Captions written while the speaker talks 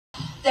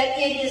that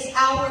it is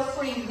our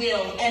free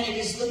will, and it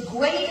is the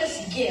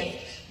greatest gift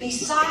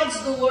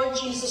besides the Lord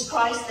Jesus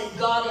Christ that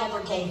God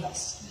ever gave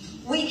us.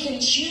 We can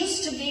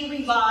choose to be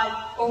revived,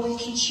 or we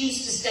can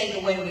choose to stay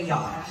the way we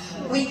are.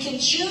 We can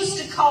choose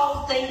to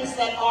call things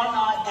that are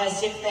not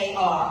as if they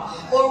are,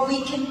 or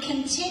we can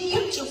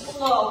continue to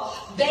flow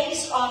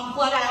based on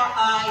what our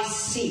eyes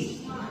see.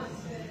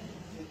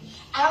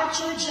 Our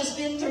church has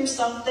been through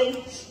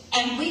something,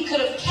 and we could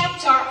have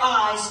kept our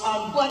eyes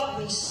on what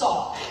we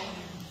saw.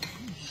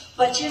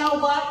 But you know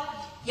what?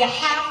 You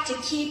have to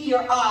keep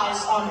your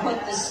eyes on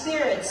what the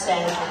Spirit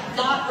says,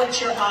 not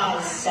what your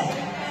eyes say.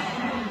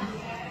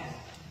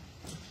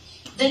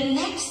 The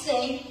next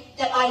thing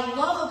that I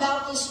love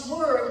about this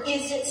word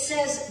is it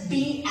says,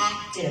 be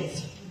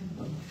active.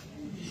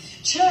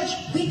 Church,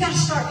 we've got to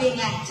start being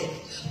active.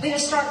 We've got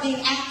to start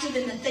being active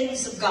in the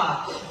things of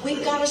God.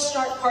 We've got to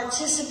start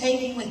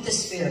participating with the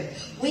Spirit.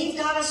 We've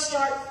got to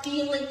start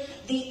feeling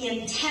the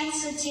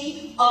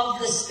intensity of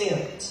the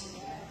Spirit.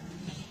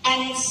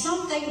 And it's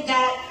something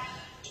that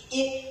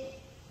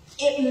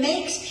it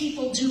makes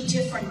people do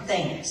different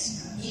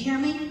things. You hear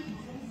me?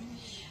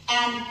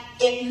 And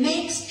it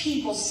makes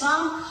people,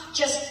 some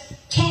just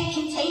can't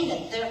contain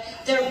it.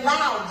 They're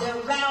loud,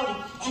 they're rowdy.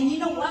 And you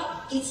know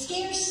what? It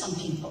scares some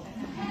people.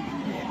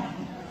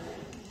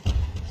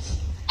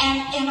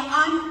 And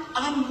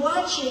I'm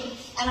watching,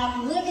 and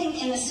I'm living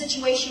in a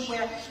situation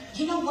where,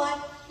 you know what?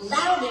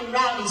 Loud and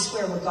rowdy is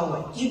where we're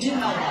going. You do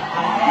know that,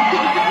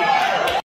 right?